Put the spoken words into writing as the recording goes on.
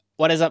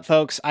What is up,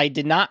 folks? I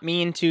did not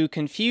mean to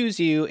confuse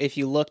you if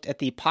you looked at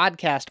the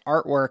podcast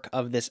artwork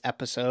of this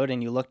episode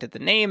and you looked at the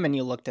name and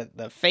you looked at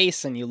the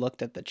face and you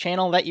looked at the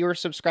channel that you were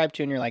subscribed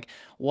to and you're like,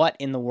 what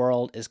in the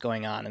world is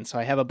going on? And so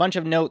I have a bunch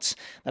of notes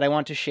that I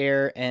want to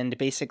share and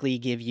basically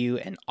give you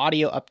an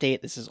audio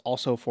update. This is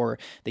also for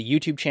the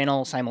YouTube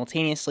channel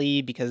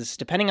simultaneously because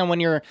depending on when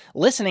you're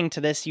listening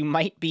to this, you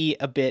might be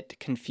a bit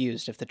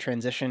confused. If the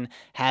transition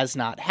has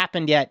not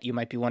happened yet, you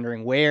might be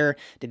wondering, where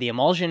did the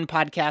Emulsion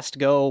podcast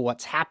go?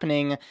 What's happening?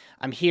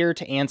 I'm here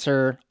to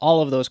answer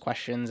all of those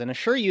questions and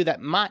assure you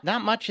that not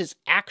much is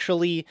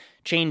actually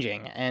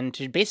changing, and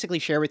to basically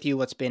share with you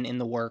what's been in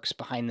the works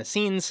behind the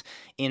scenes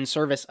in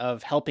service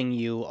of helping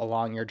you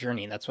along your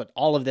journey. That's what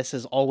all of this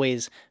has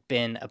always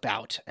been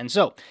about. And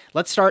so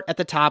let's start at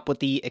the top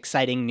with the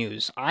exciting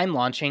news. I'm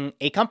launching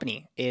a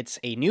company. It's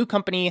a new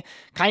company,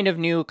 kind of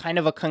new, kind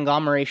of a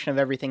conglomeration of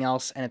everything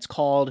else, and it's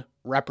called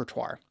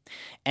Repertoire.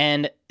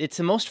 And it's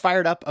the most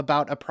fired up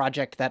about a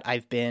project that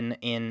I've been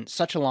in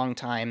such a long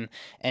time.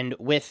 And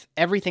with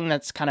everything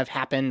that's kind of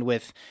happened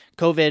with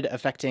COVID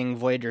affecting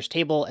Voyager's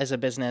Table as a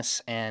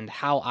business and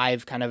how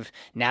I've kind of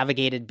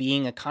navigated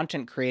being a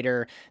content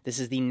creator, this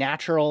is the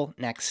natural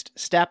next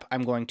step.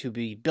 I'm going to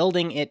be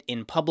building it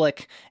in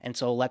public. And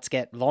so let's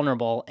get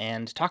vulnerable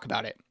and talk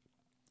about it.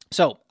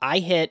 So I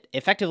hit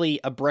effectively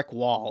a brick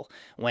wall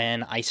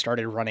when I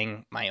started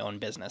running my own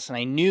business. And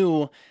I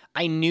knew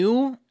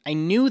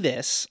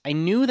this. I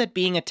knew that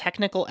being a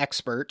technical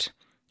expert,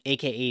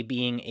 aka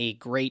being a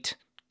great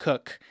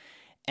cook,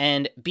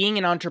 and being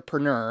an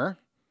entrepreneur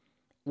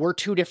were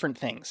two different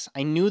things.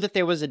 I knew that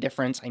there was a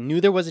difference. I knew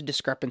there was a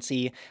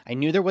discrepancy. I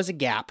knew there was a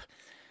gap.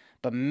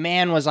 But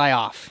man, was I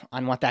off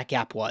on what that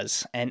gap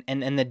was and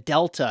the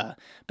delta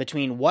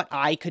between what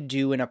I could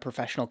do in a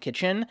professional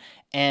kitchen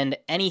and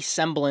any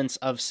semblance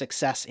of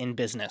success in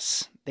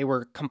business. They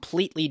were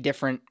completely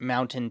different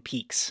mountain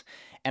peaks.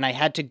 And I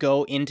had to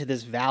go into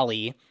this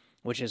valley,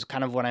 which is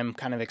kind of what I'm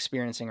kind of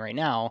experiencing right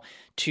now,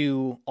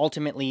 to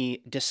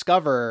ultimately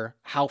discover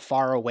how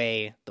far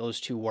away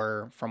those two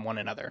were from one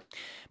another.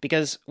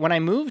 Because when I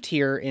moved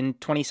here in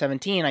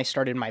 2017, I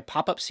started my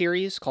pop-up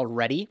series called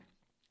Ready.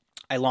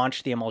 I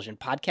launched the Emulsion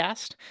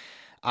podcast.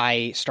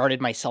 I started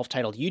my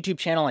self-titled YouTube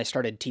channel. I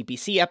started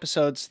TPC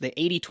episodes. The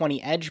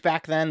 80/20 Edge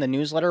back then, the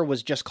newsletter,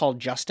 was just called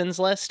Justin's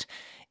List.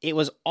 It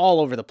was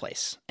all over the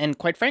place. And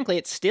quite frankly,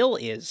 it still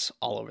is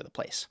all over the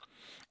place.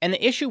 And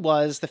the issue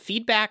was the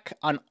feedback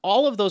on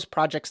all of those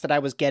projects that I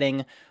was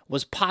getting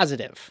was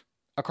positive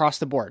across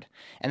the board.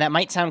 And that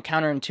might sound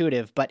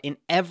counterintuitive, but in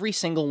every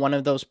single one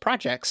of those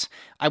projects,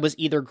 I was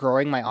either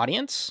growing my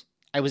audience,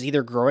 I was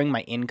either growing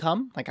my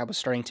income, like I was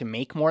starting to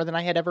make more than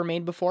I had ever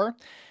made before,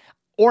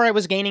 or I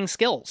was gaining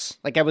skills.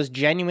 Like I was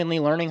genuinely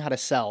learning how to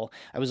sell.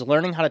 I was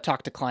learning how to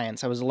talk to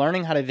clients. I was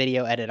learning how to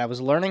video edit. I was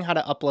learning how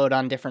to upload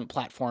on different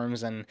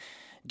platforms and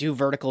do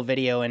vertical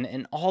video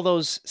and all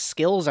those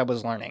skills I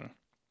was learning.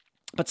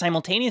 But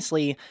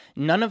simultaneously,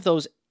 none of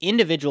those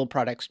individual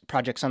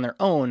projects on their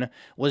own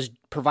was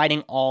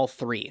providing all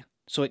three.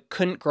 So it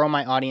couldn't grow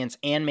my audience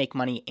and make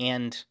money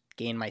and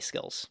gain my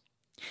skills.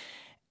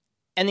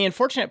 And the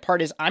unfortunate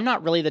part is I'm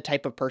not really the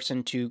type of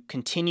person to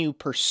continue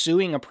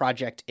pursuing a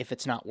project if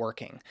it's not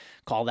working.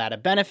 Call that a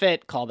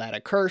benefit, call that a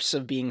curse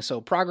of being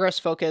so progress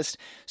focused.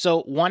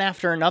 So one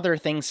after another,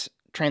 things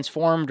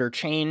transformed or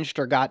changed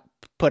or got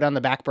put on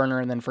the back burner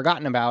and then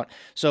forgotten about.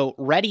 So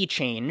Ready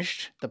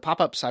changed, the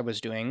pop-ups I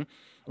was doing,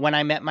 when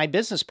I met my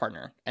business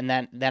partner. And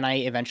then I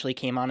eventually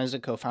came on as a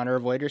co-founder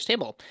of Voyager's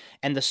Table.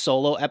 And the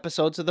solo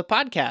episodes of the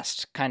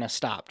podcast kind of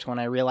stopped when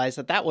I realized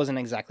that wasn't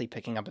exactly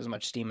picking up as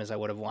much steam as I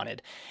would have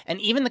wanted.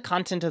 And even the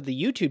content of the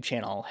YouTube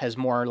channel has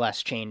more or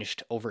less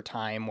changed over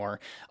time, or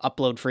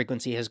upload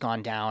frequency has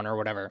gone down or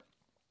whatever.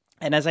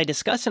 And as I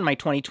discussed in my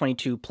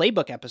 2022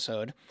 playbook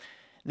episode,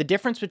 the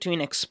difference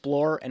between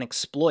explore and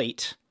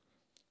exploit,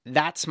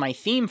 that's my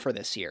theme for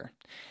this year.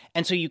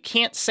 And so you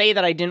can't say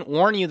that I didn't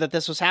warn you that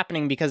this was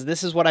happening, because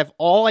this is what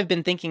I've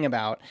been thinking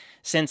about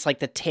since like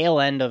the tail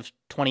end of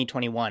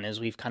 2021, as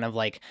we've kind of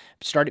like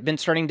been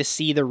starting to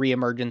see the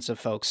reemergence of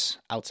folks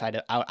out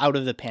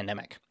of the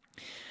pandemic.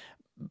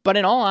 But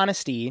in all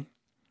honesty,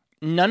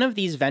 none of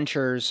these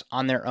ventures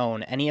on their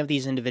own, any of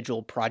these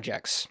individual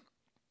projects,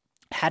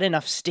 had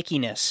enough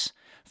stickiness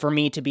for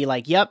me to be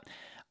like, yep,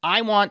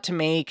 I want to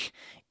make,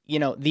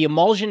 the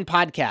Emulsion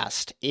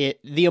podcast,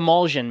 the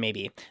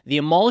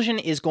Emulsion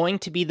is going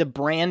to be the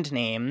brand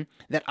name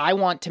that I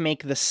want to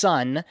make the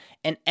sun,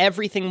 and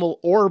everything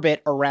will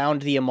orbit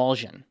around the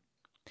Emulsion.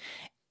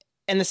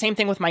 And the same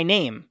thing with my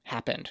name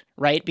happened,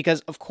 right?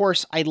 Because of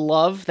course I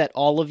love that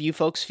all of you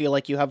folks feel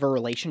like you have a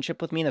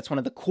relationship with me. That's one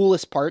of the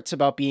coolest parts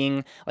about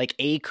being like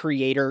a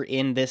creator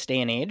in this day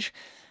and age.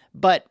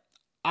 But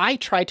I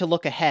try to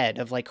look ahead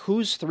of like,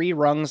 who's 3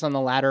 rungs on the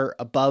ladder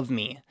above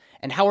me?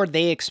 And how are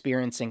they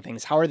experiencing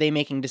things? How are they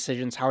making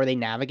decisions? How are they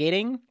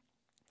navigating?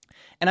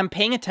 And I'm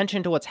paying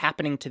attention to what's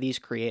happening to these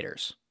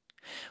creators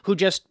who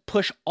just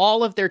push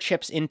all of their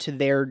chips into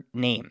their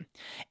name.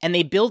 And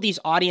they build these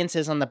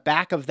audiences on the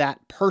back of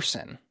that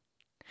person.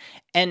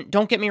 And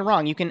don't get me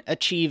wrong, you can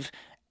achieve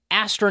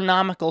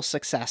astronomical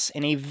success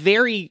in a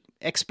very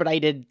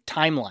expedited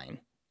timeline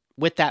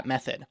with that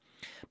method.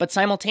 But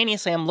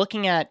simultaneously, I'm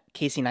looking at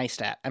Casey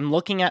Neistat, I'm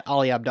looking at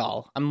Ali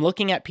Abdaal, I'm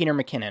looking at Peter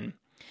McKinnon.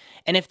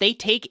 And if they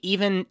take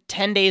even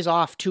 10 days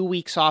off, 2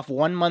 weeks off,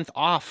 1 month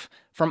off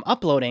from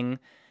uploading,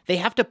 they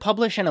have to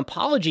publish an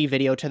apology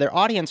video to their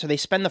audience, or they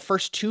spend the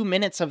first 2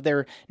 minutes of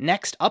their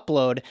next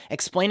upload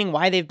explaining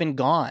why they've been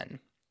gone.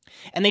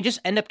 And they just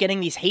end up getting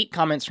these hate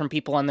comments from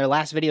people on their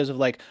last videos of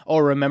like, oh,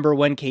 remember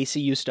when Casey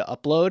used to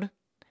upload?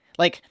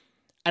 Like,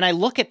 and I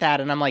look at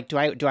that and I'm like, do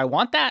I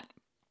want that?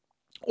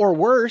 Or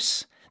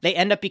worse, they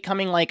end up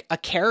becoming like a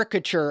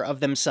caricature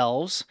of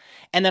themselves.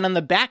 And then on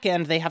the back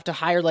end, they have to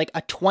hire like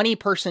a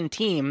 20-person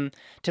team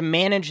to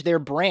manage their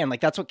brand.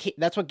 Like that's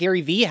what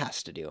Gary Vee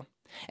has to do.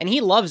 And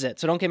he loves it,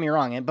 so don't get me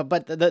wrong.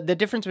 But the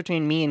difference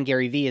between me and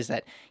Gary Vee is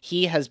that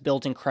he has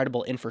built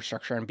incredible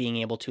infrastructure and being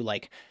able to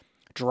like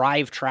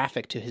drive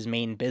traffic to his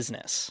main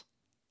business.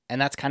 And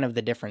that's kind of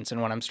the difference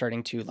in what I'm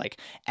starting to like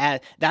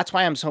add. That's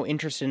why I'm so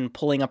interested in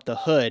pulling up the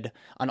hood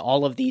on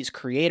all of these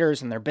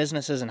creators and their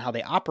businesses and how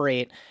they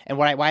operate, and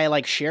why I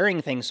like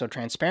sharing things so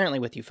transparently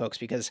with you folks,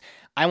 because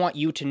I want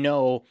you to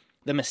know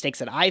the mistakes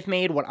that I've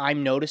made, what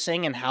I'm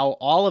noticing, and how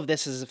all of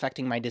this is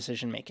affecting my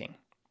decision making.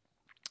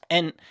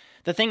 And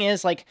the thing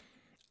is, like,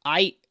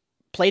 I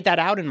played that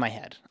out in my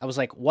head. I was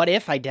like, what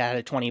if I had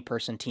a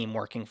 20-person team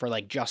working for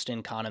like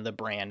Justin Khan of the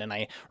brand, and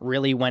I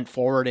really went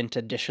forward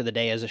into Dish of the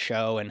Day as a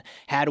show and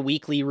had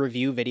weekly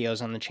review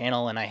videos on the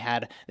channel, and I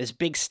had this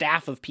big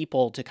staff of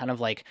people to kind of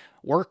like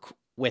work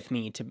with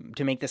me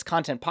to make this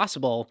content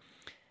possible.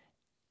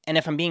 And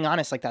if I'm being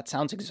honest, like that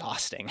sounds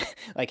exhausting.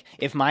 Like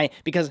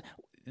because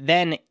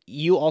then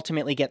you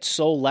ultimately get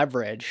so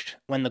leveraged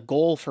when the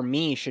goal for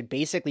me should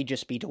basically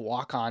just be to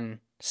walk on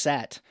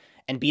set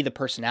and be the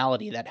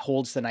personality that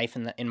holds the knife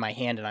in my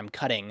hand and I'm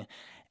cutting.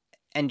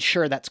 And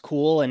sure, that's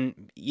cool.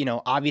 And, you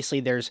know, obviously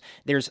there's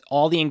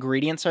all the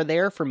ingredients are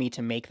there for me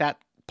to make that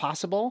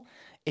possible.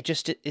 It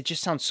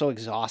just sounds so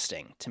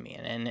exhausting to me.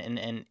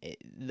 And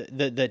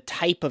the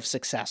type of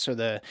success or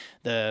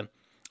the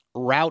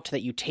route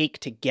that you take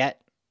to get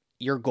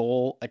your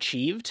goal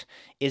achieved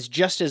is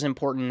just as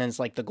important as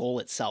like the goal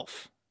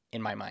itself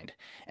in my mind.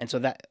 And so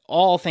that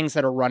all things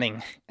that are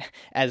running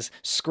as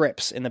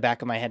scripts in the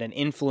back of my head and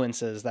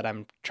influences that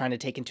I'm trying to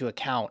take into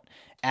account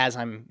as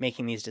I'm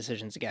making these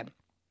decisions again.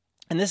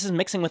 And this is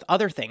mixing with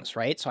other things,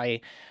 right? So I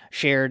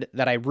shared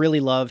that I really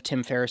love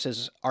Tim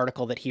Ferriss's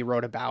article that he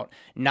wrote about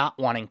not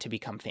wanting to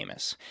become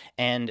famous.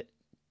 And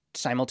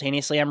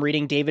simultaneously, I'm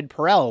reading David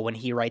Perel when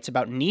he writes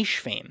about niche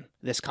fame,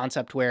 this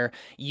concept where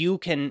you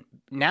can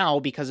now,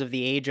 because of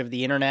the age of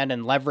the internet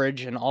and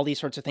leverage and all these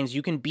sorts of things,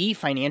 you can be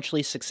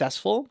financially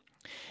successful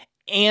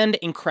and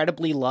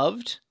incredibly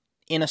loved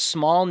in a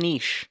small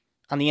niche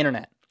on the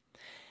internet.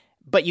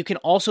 But you can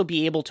also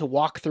be able to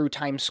walk through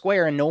Times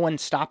Square and no one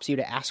stops you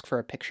to ask for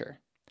a picture.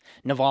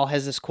 Naval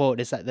has this quote,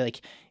 is that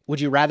like,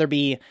 would you rather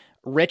be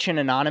rich and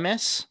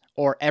anonymous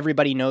or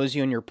everybody knows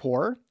you and you're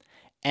poor?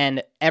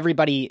 And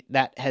everybody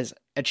that has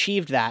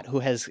achieved that, who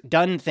has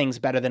done things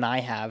better than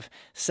I have,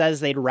 says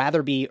they'd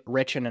rather be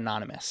rich and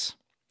anonymous.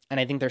 And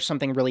I think there's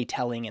something really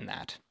telling in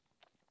that.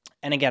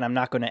 And again, I'm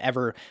not going to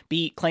ever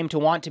claim to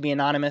want to be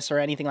anonymous or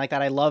anything like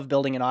that. I love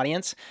building an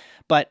audience,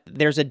 but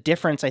there's a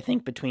difference, I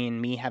think, between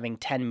me having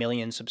 10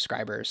 million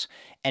subscribers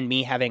and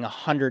me having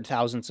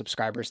 100,000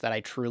 subscribers that I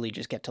truly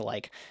just get to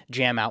like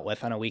jam out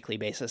with on a weekly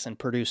basis and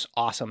produce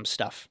awesome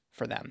stuff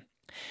for them.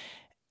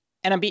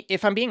 And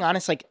if I'm being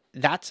honest, like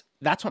that's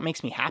what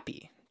makes me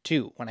happy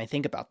too when I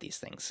think about these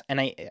things. And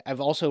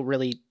I've also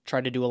really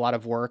tried to do a lot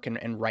of work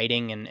and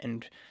writing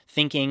and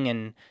thinking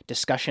and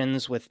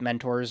discussions with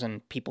mentors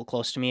and people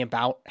close to me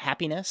about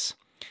happiness.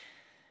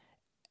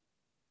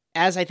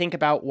 As I think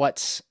about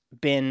what's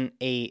been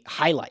a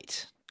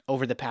highlight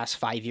over the past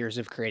 5 years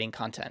of creating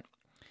content,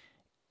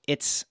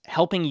 it's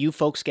helping you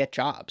folks get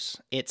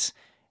jobs. It's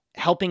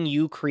helping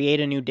you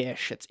create a new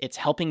dish. It's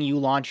helping you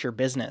launch your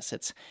business.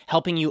 It's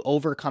helping you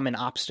overcome an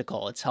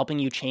obstacle. It's helping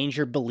you change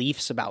your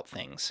beliefs about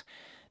things.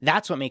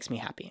 That's what makes me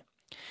happy.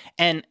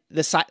 And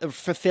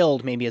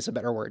fulfilled maybe is a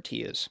better word to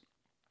use.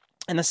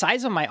 And the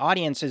size of my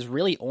audience is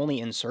really only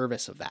in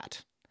service of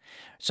that.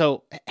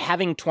 So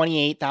having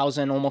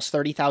 28,000, almost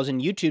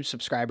 30,000 YouTube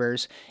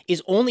subscribers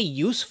is only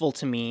useful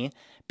to me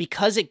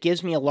because it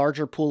gives me a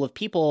larger pool of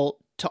people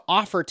to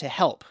offer to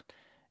help.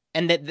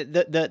 And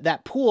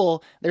that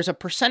pool, there's a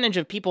percentage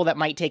of people that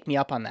might take me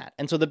up on that.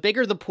 And so the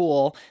bigger the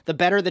pool, the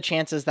better the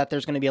chances that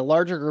there's going to be a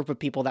larger group of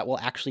people that will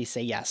actually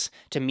say yes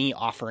to me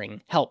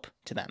offering help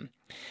to them.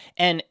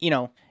 And, you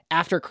know,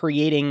 after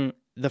creating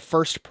the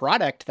first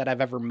product that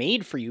I've ever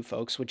made for you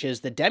folks, which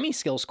is the Demi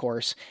Skills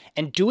course,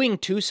 and doing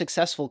 2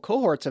 successful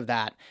cohorts of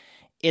that,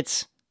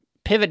 it's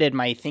pivoted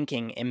my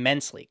thinking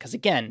immensely. Because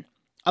again,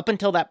 up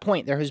until that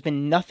point, there has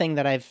been nothing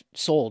that I've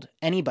sold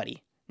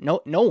anybody. No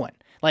one.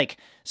 Like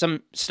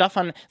some stuff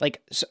on,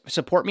 like,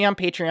 support me on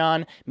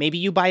Patreon. Maybe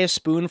you buy a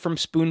spoon from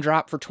Spoon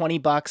Drop for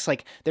 $20.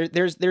 Like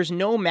there's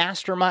no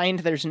mastermind.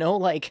 There's no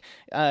like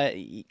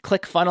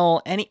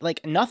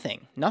ClickFunnels,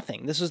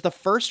 nothing. This was the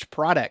first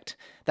product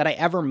that I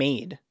ever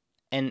made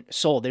and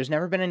sold. There's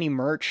never been any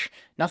merch,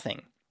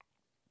 nothing.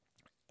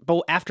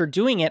 But after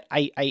doing it,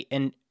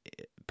 and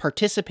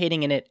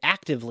participating in it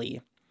actively,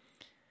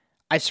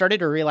 I started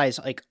to realize,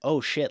 like,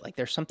 oh shit, like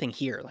there's something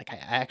here. Like I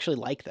actually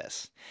like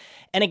this.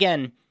 And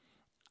again,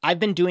 I've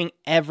been doing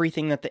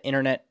everything that the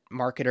internet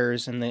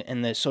marketers and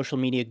the social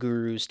media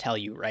gurus tell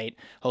you, right?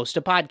 Host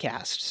a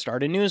podcast,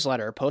 start a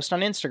newsletter, post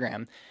on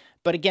Instagram.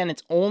 But again,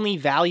 it's only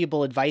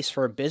valuable advice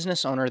for a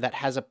business owner that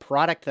has a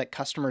product that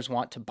customers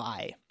want to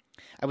buy.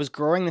 I was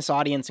growing this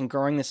audience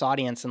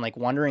and like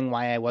wondering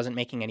why I wasn't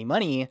making any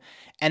money.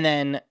 And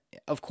then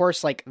of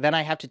course, like then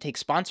I have to take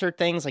sponsored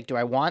things. Like, do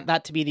I want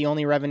that to be the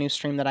only revenue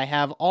stream that I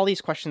have? All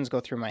these questions go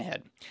through my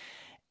head.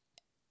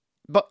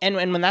 But, and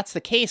when that's the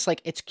case,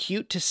 like, it's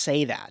cute to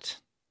say that.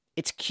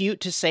 It's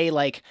cute to say,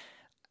 like,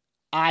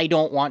 I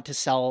don't want to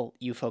sell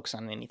you folks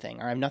on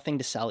anything, or I have nothing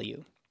to sell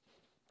you.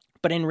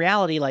 But in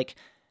reality, like,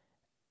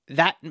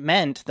 that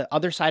meant, the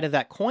other side of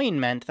that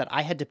coin meant that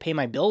I had to pay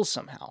my bills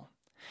somehow.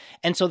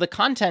 And so the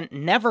content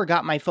never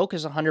got my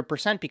focus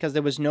 100% because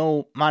there was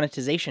no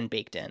monetization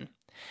baked in.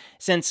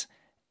 Since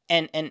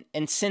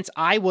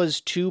I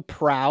was too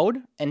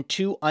proud and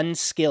too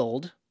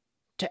unskilled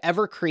to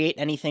ever create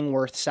anything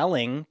worth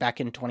selling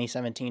back in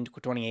 2017,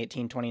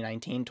 2018,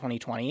 2019,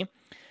 2020,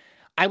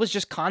 I was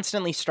just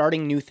constantly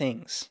starting new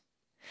things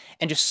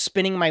and just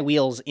spinning my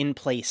wheels in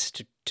place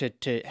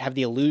to have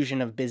the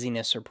illusion of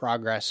busyness or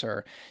progress,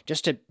 or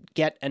just to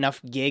get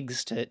enough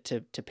gigs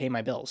to pay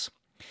my bills.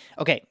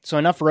 Okay, so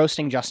enough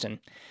roasting Justin.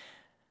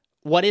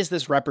 What is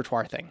this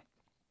repertoire thing?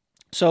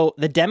 So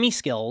the demi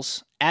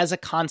skills as a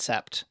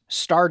concept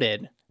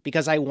started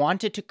because I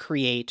wanted to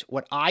create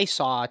what I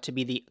saw to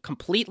be the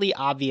completely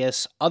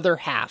obvious other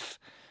half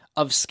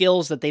of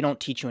skills that they don't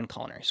teach you in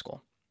culinary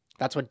school.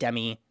 That's what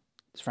demi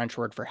is, French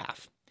word for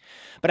half.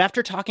 But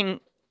after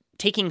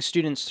taking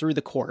students through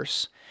the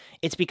course,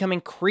 it's become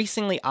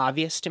increasingly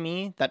obvious to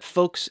me that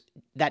folks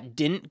that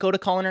didn't go to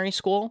culinary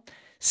school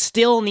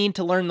still need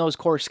to learn those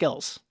core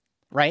skills,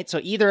 right?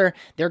 So either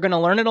they're going to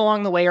learn it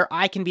along the way, or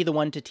I can be the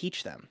one to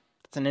teach them.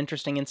 That's an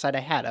interesting insight I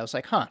had. I was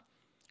like,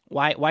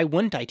 why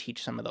wouldn't I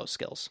teach some of those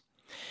skills?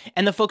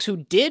 And the folks who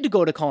did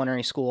go to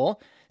culinary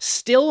school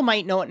still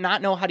might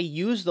not know how to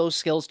use those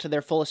skills to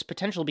their fullest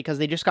potential because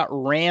they just got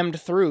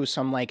rammed through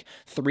some like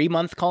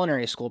 3-month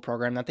culinary school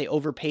program that they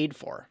overpaid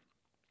for.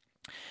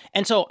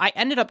 And so I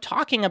ended up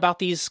talking about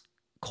these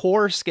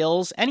core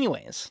skills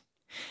anyways.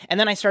 And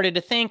then I started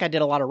to think, I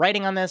did a lot of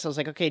writing on this. I was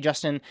like, okay,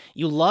 Justin,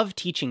 you love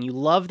teaching, you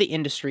love the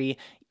industry.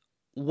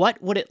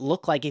 What would it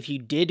look like if you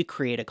did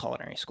create a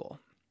culinary school?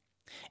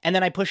 And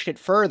then I pushed it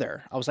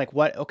further. I was like,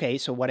 what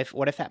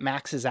if that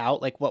maxes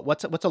out? Like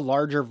what's a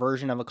larger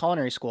version of a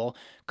culinary school?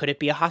 Could it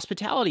be a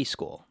hospitality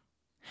school?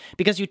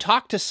 Because you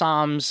talk to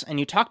somms and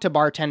you talk to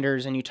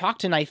bartenders and you talk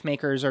to knife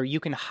makers, or you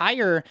can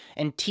hire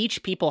and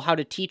teach people how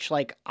to teach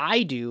like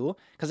I do,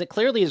 because it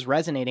clearly is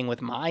resonating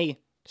with my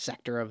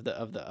sector of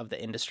the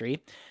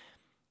industry.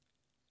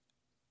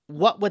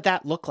 What would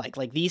that look like?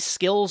 Like, these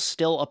skills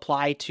still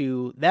apply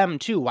to them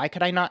too. Why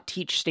could I not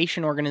teach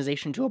station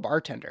organization to a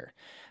bartender?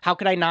 How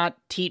could I not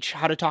teach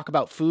how to talk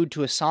about food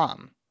to a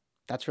somm?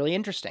 That's really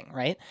interesting,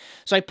 right?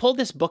 So I pulled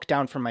this book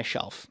down from my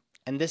shelf,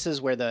 and this is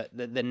where the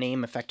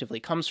name effectively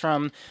comes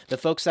from. The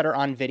folks that are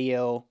on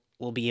video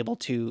will be able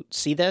to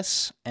see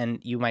this, and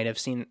you might have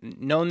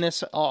known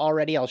this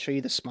already. I'll show you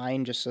the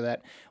spine just so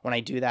that when I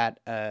do that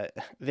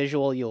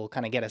visual, you'll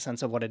kind of get a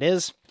sense of what it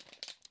is.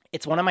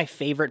 It's one of my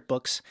favorite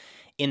books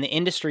in the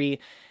industry.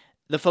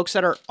 The folks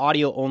that are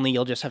audio only,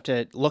 you'll just have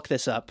to look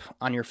this up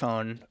on your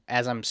phone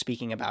as I'm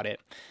speaking about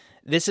it.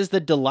 This is the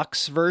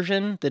deluxe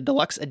version, the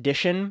deluxe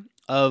edition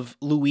of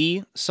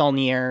Louis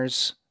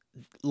Saulnier's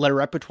Le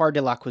Repertoire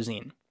de la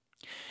Cuisine.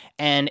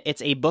 And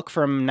it's a book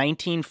from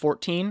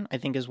 1914, I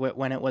think is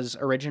when it was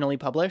originally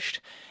published.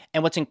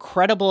 And what's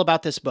incredible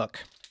about this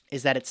book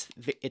is that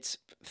it's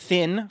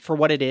thin for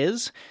what it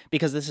is,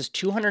 because this is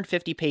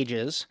 250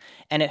 pages,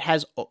 and it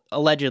has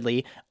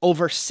allegedly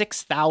over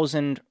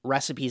 6,000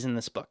 recipes in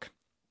this book.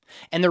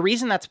 And the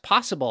reason that's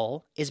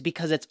possible is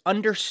because it's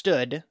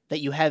understood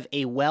that you have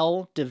a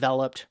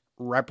well-developed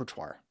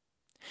repertoire.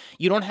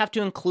 You don't have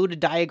to include a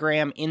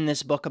diagram in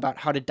this book about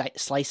how to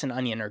slice an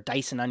onion or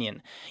dice an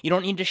onion. You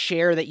don't need to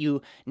share that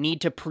you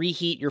need to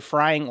preheat your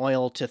frying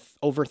oil to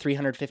over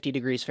 350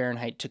 degrees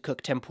Fahrenheit to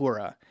cook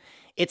tempura.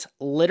 It's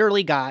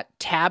literally got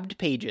tabbed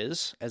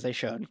pages, as I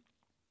showed,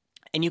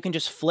 and you can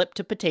just flip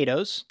to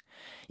potatoes.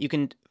 You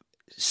can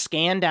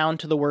scan down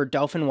to the word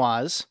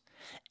dauphinoise,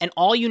 and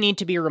all you need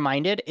to be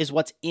reminded is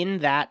what's in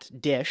that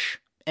dish,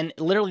 and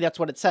literally that's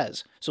what it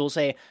says. So we'll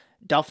say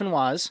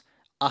dauphinoise,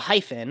 a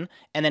hyphen,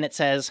 and then it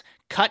says,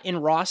 cut in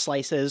raw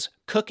slices,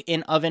 cook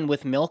in oven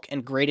with milk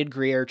and grated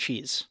Gruyere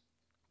cheese.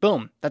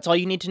 Boom. That's all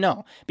you need to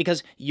know,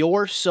 because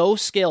you're so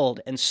skilled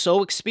and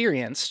so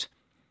experienced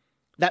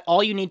that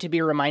all you need to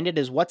be reminded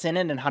is what's in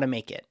it and how to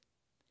make it.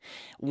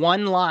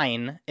 One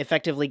line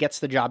effectively gets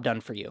the job done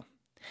for you.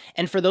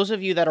 And for those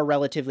of you that are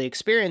relatively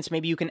experienced,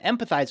 maybe you can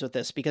empathize with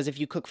this, because if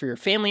you cook for your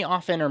family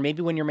often, or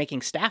maybe when you're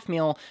making staff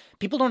meal,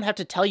 people don't have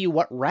to tell you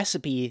what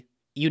recipe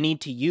you need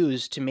to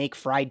use to make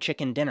fried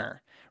chicken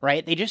dinner,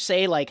 right? They just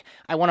say like,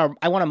 I want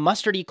a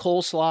mustardy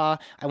coleslaw,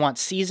 I want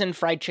seasoned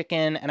fried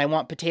chicken, and I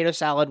want potato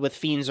salad with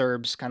fiends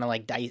herbs kind of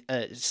like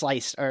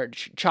sliced or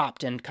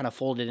chopped and kind of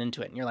folded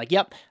into it. And you're like,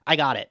 yep, I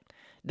got it.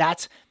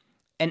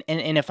 And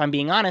if I'm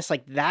being honest,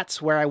 like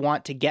that's where I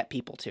want to get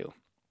people to,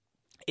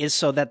 is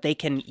so that they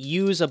can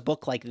use a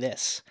book like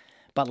this,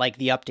 but like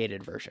the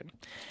updated version.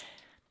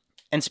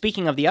 And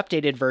speaking of the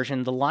updated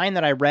version, the line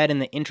that I read in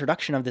the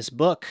introduction of this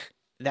book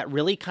that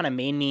really kind of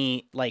made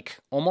me like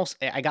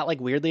I got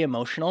like weirdly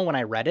emotional when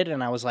I read it,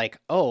 and I was like,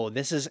 oh,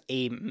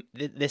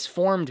 this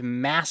formed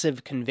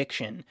massive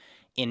conviction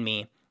in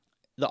me.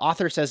 The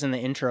author says in the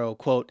intro,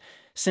 quote,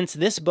 "Since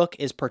this book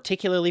is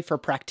particularly for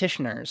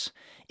practitioners,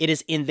 it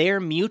is in their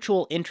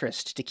mutual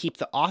interest to keep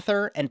the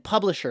author and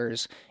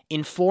publishers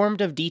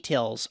informed of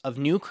details of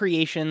new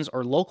creations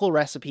or local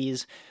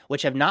recipes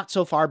which have not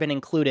so far been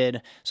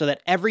included, so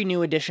that every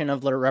new edition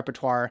of the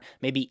repertoire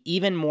may be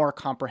even more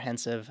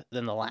comprehensive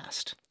than the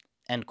last."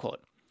 End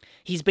quote.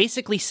 He's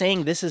basically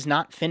saying this is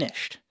not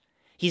finished.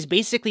 He's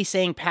basically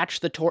saying pass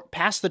the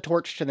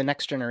torch to the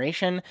next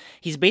generation.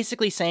 He's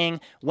basically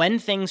saying when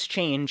things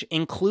change,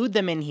 include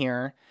them in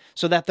here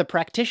so that the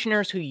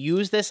practitioners who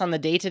use this on the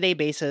day-to-day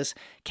basis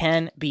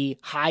can be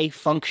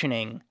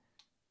high-functioning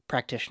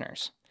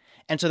practitioners.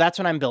 And so that's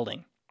what I'm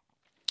building.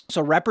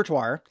 So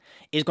Repertoire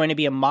is going to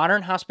be a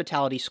modern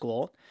hospitality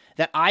school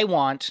that I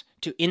want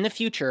to, in the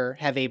future,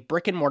 have a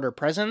brick-and-mortar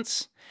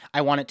presence.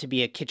 I want it to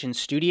be a kitchen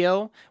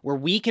studio where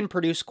we can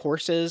produce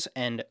courses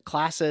and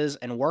classes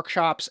and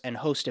workshops and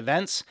host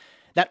events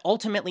that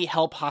ultimately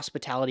help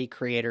hospitality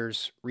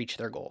creators reach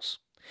their goals.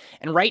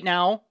 And right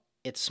now,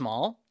 it's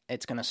small.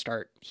 It's going to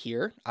start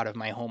here out of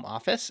my home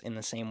office in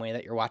the same way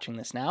that you're watching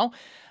this now.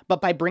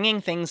 But by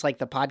bringing things like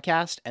the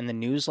podcast and the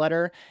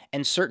newsletter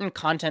and certain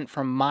content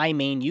from my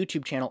main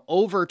YouTube channel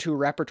over to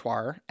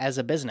Repertoire as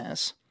a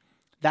business,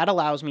 that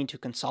allows me to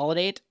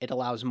consolidate. It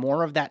allows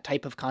more of that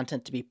type of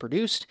content to be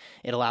produced.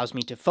 It allows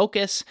me to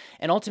focus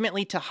and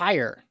ultimately to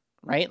hire,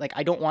 right? Like,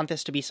 I don't want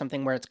this to be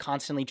something where it's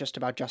constantly just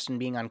about Justin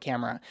being on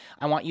camera.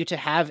 I want you to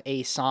have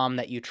a somm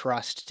that you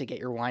trust to get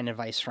your wine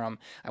advice from.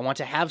 I want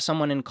to have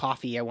someone in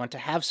coffee. I want to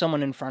have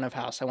someone in front of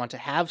house. I want to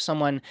have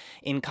someone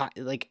in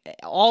like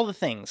all the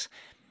things.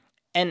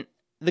 And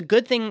the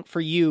good thing for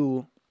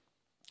you,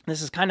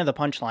 this is kind of the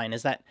punchline,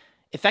 is that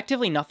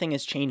effectively nothing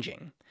is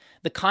changing.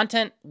 The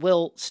content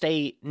will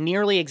stay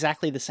nearly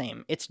exactly the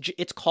same.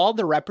 It's called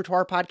the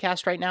Repertoire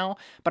Podcast right now,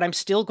 but I'm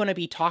still going to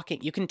be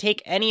talking. You can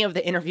take any of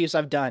the interviews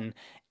I've done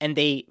and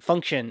they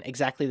function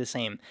exactly the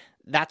same.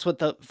 That's what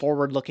the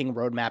forward-looking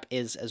roadmap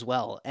is as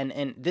well.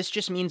 And this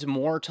just means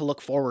more to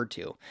look forward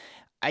to.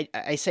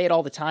 I say it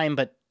all the time,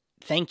 but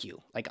thank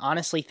you. Like,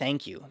 honestly,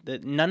 thank you.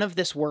 None of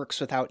this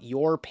works without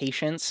your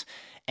patience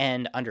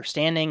and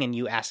understanding, and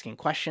you asking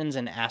questions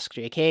and Ask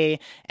JK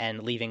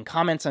and leaving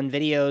comments on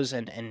videos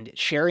and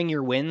sharing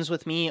your wins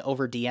with me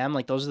over DM.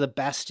 Like, those are the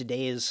best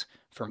days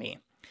for me.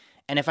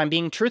 And if I'm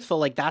being truthful,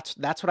 like that's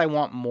what I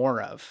want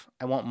more of.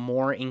 I want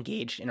more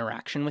engaged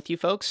interaction with you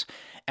folks,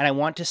 and I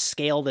want to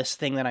scale this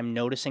thing that I'm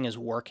noticing is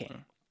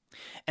working.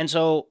 And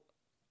so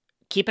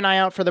keep an eye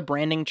out for the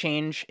branding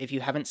change. If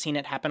you haven't seen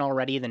it happen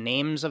already, the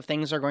names of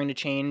things are going to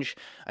change.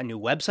 A new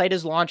website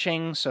is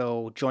launching,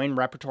 so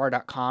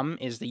joinrepertoire.com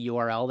is the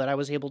URL that I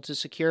was able to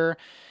secure.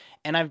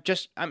 And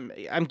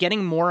I'm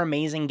getting more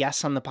amazing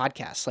guests on the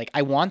podcast. Like,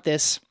 I want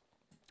this.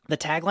 The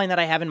tagline that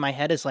I have in my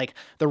head is like,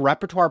 the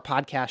Repertoire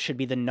Podcast should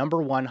be the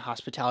 #1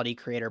 hospitality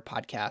creator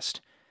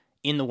podcast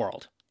in the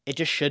world. It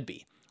just should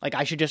be. Like,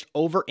 I should just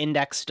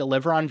over-index,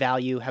 deliver on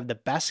value, have the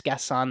best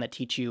guests on that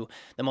teach you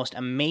the most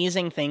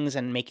amazing things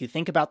and make you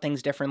think about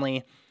things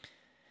differently.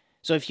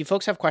 So if you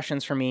folks have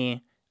questions for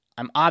me,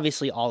 I'm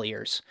obviously all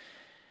ears.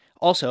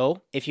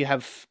 Also, if you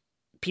have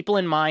people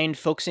in mind,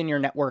 folks in your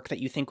network that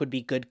you think would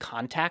be good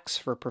contacts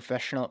for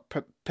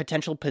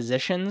potential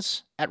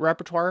positions at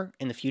Repertoire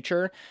in the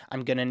future,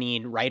 I'm going to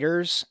need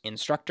writers,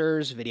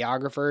 instructors,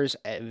 videographers,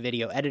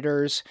 video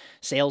editors,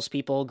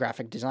 salespeople,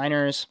 graphic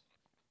designers.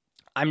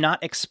 I'm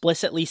not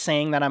explicitly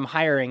saying that I'm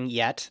hiring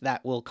yet.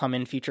 That will come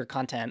in future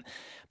content.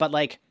 But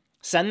like,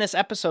 send this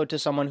episode to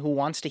someone who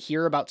wants to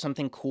hear about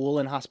something cool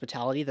in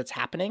hospitality that's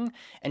happening,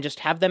 and just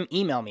have them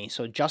email me.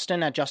 So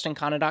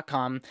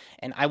justin@justinkhanna.com,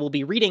 and I will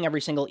be reading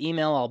every single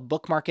email. I'll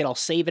bookmark it. I'll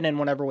save it in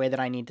whatever way that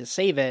I need to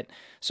save it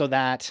so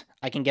that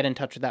I can get in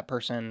touch with that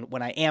person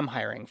when I am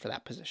hiring for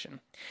that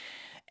position.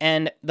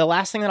 And the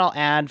last thing that I'll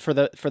add for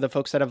the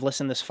folks that have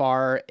listened this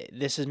far,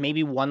 this is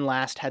maybe one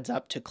last heads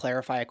up to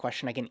clarify a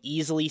question I can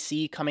easily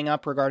see coming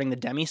up regarding the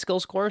Demi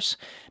Skills course,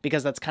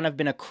 because that's kind of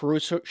been a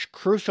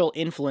crucial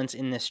influence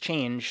in this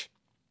change.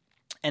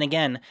 And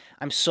again,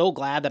 I'm so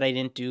glad that I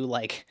didn't do,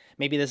 like,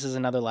 maybe this is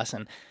another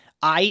lesson.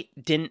 I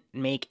didn't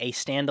make a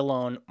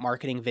standalone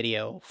marketing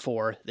video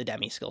for the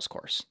Demi Skills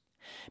course.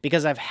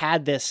 because I've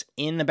had this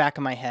in the back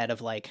of my head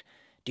of like,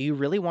 do you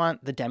really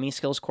want the Demi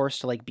Skills course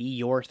to like be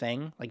your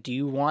thing? Like, do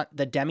you want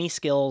the Demi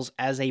Skills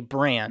as a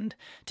brand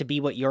to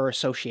be what you're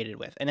associated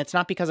with? And it's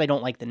not because I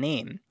don't like the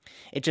name.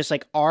 It's just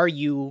like, are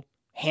you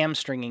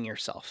hamstringing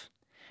yourself?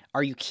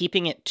 Are you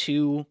keeping it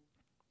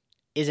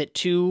is it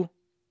too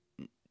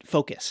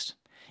focused?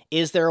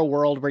 Is there a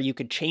world where you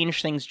could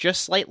change things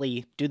just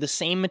slightly, do the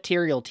same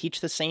material, teach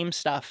the same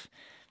stuff,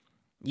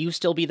 you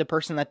still be the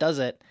person that does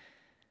it,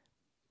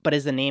 but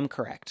is the name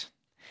correct?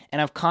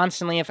 And I've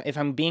constantly, if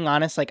I'm being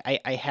honest, like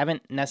I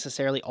haven't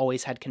necessarily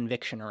always had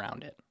conviction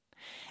around it.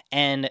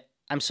 And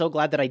I'm so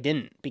glad that I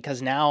didn't,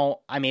 because now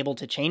I'm able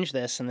to change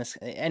this and this.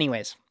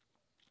 Anyways,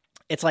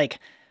 it's like,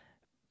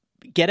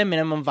 get a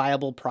minimum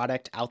viable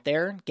product out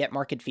there, get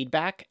market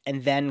feedback,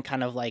 and then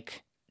kind of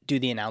like do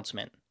the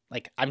announcement.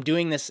 Like, I'm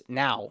doing this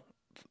now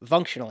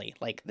functionally.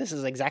 Like, this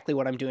is exactly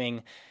what I'm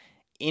doing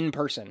in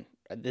person.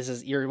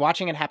 You're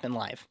watching it happen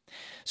live.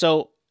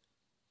 So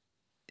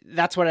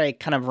that's what I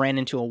kind of ran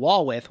into a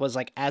wall with, was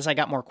like, as I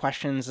got more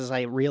questions, as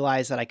I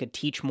realized that I could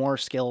teach more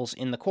skills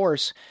in the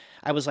course,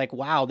 I was like,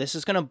 wow, this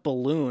is going to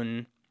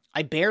balloon.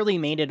 I barely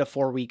made it a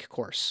 4-week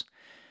course.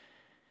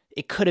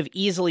 It could have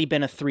easily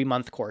been a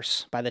 3-month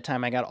course by the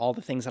time I got all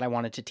the things that I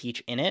wanted to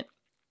teach in it.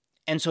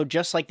 And so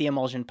just like the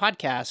Emulsion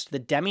podcast, the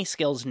Demi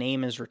Skills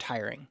name is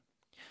retiring.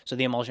 So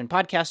the Emulsion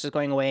podcast is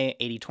going away,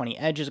 80/20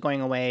 Edge is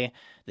going away,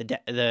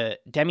 the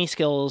Demi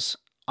Skills,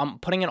 I'm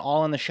putting it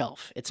all on the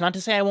shelf. It's not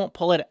to say I won't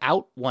pull it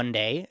out one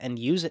day and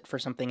use it for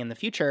something in the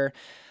future,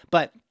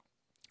 but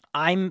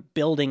I'm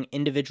building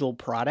individual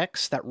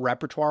products that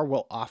Repertoire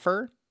will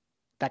offer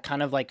that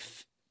kind of like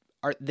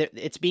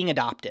it's being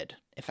adopted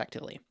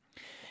effectively.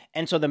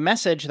 And so the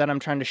message that I'm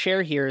trying to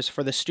share here is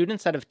for the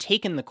students that have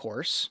taken the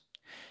course,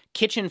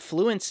 Kitchen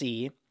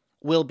Fluency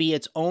will be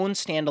its own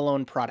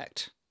standalone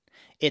product.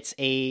 It's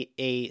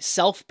a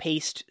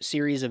self-paced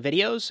series of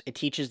videos. It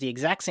teaches the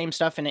exact same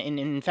stuff, and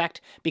in fact,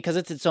 because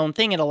it's its own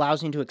thing, it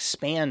allows you to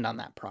expand on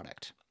that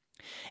product.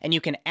 And you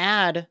can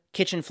add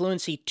Kitchen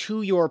Fluency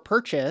to your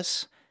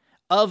purchase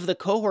of the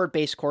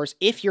cohort-based course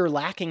if you're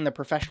lacking the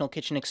professional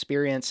kitchen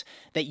experience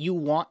that you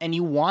want, and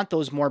you want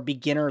those more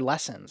beginner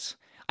lessons.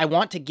 I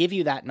want to give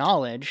you that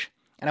knowledge,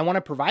 and I want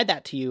to provide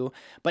that to you,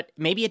 but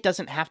maybe it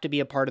doesn't have to be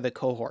a part of the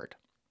cohort.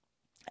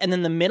 And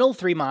then the middle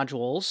 3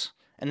 modules,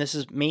 and this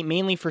is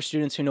mainly for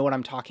students who know what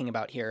I'm talking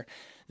about here,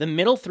 the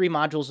middle 3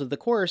 modules of the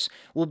course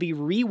will be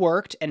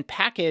reworked and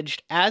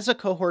packaged as a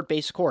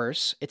cohort-based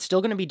course. It's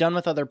still going to be done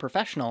with other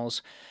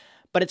professionals,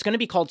 but it's going to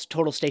be called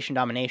Total Station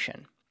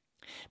Domination,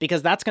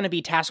 because that's going to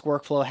be task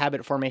workflow,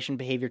 habit formation,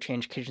 behavior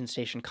change, kitchen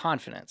station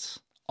confidence.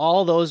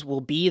 All those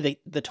will be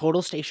the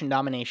Total Station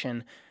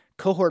Domination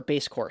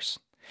cohort-based course.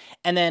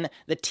 And then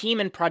the team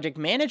and project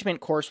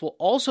management course will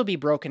also be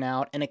broken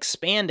out and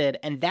expanded,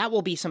 and that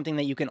will be something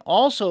that you can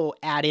also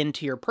add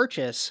into your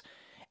purchase.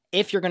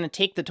 If you're going to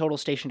take the Total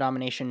Station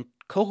Domination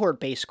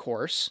cohort-based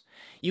course,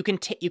 you can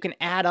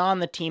add on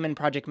the team and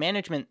project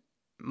management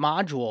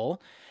module,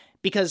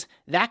 because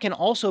that can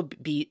also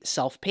be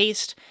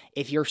self-paced.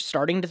 If you're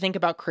starting to think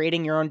about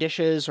creating your own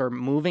dishes or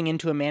moving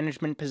into a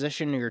management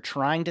position, or you're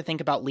trying to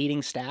think about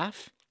leading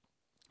staff,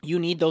 you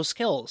need those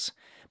skills.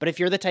 But if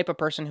you're the type of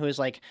person who is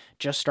like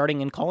just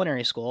starting in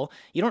culinary school,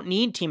 you don't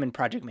need team and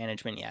project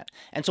management yet.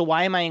 And so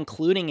why am I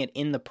including it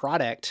in the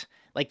product?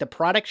 Like, the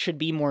product should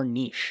be more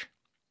niche,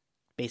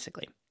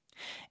 basically.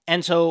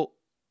 And so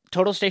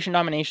Total Station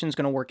Domination is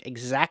going to work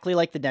exactly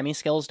like the Demi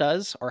Skills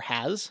does or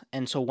has.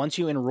 And so once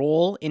you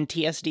enroll in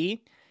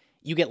TSD,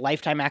 you get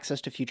lifetime access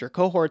to future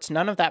cohorts.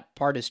 None of that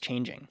part is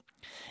changing.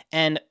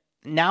 And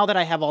now that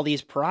I have all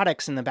these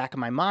products in the back of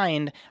my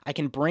mind, I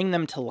can bring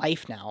them to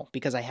life now,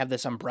 because I have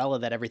this umbrella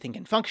that everything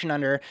can function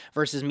under,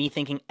 versus me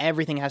thinking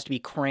everything has to be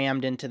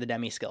crammed into the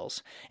Demi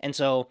Skills. And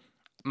so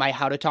my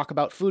How to Talk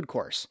About Food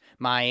course,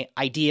 my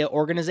Idea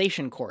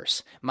Organization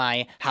course,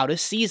 my How to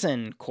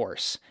Season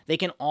course, they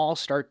can all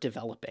start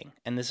developing.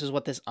 And this is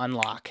what this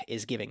unlock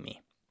is giving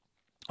me.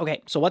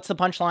 Okay, so what's the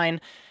punchline?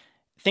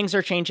 Things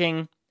are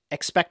changing.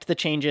 Expect the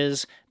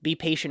changes. Be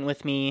patient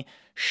with me.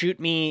 Shoot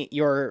me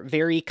your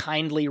very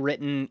kindly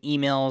written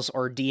emails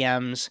or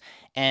DMs.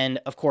 And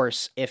of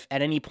course, if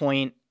at any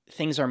point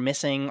things are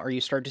missing, or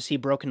you start to see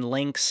broken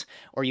links,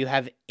 or you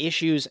have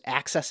issues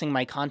accessing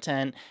my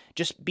content,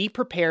 just be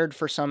prepared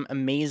for some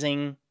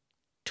amazing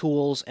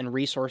tools and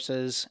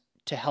resources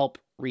to help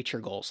reach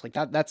your goals. Like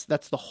that's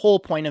the whole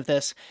point of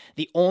this.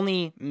 The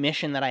only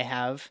mission that I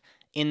have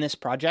in this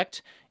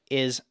project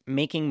is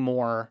making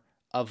more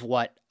of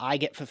what I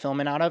get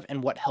fulfillment out of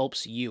and what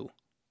helps you.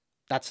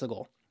 That's the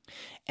goal.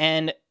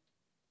 And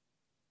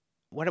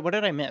what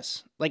did I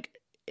miss? Like,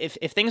 if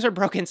things are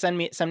broken, send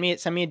me a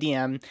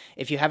DM.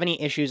 If you have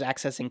any issues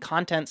accessing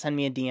content, send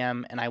me a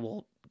DM and I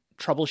will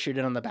troubleshoot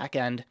it on the back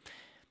end.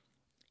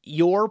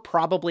 You're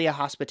probably a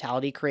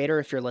hospitality creator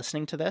if you're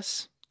listening to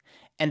this.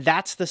 And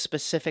that's the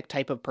specific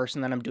type of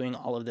person that I'm doing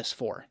all of this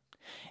for.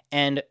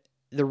 And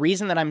the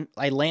reason that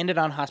I landed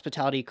on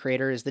hospitality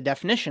creator is the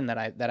definition that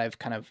I've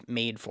kind of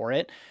made for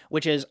it,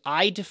 which is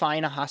I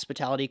define a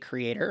hospitality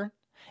creator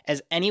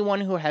as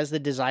anyone who has the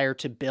desire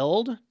to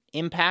build,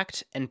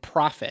 impact, and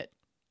profit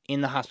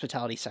in the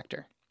hospitality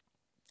sector.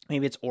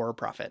 Maybe it's or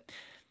profit.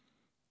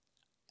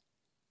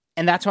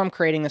 And that's what I'm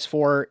creating this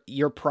for.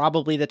 You're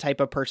probably the type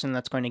of person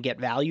that's going to get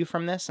value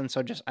from this. And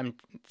so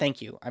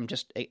thank you.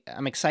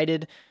 I'm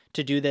excited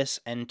to do this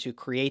and to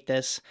create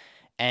this,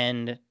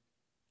 and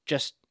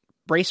just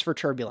brace for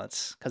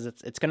turbulence, because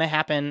it's going to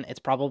happen. It's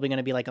probably going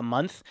to be like a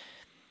month.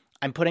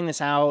 I'm putting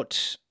this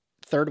out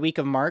third week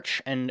of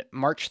March, and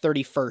March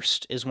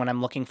 31st is when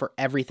I'm looking for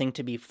everything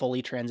to be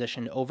fully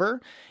transitioned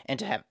over and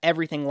to have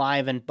everything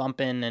live and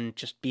bumping and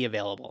just be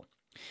available.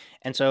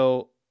 And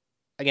so,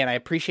 again, I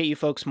appreciate you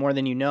folks more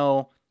than you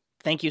know.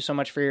 Thank you so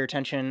much for your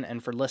attention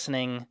and for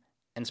listening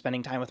and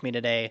spending time with me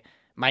today.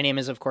 My name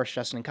is, of course,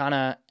 Justin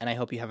Kana, and I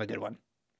hope you have a good one.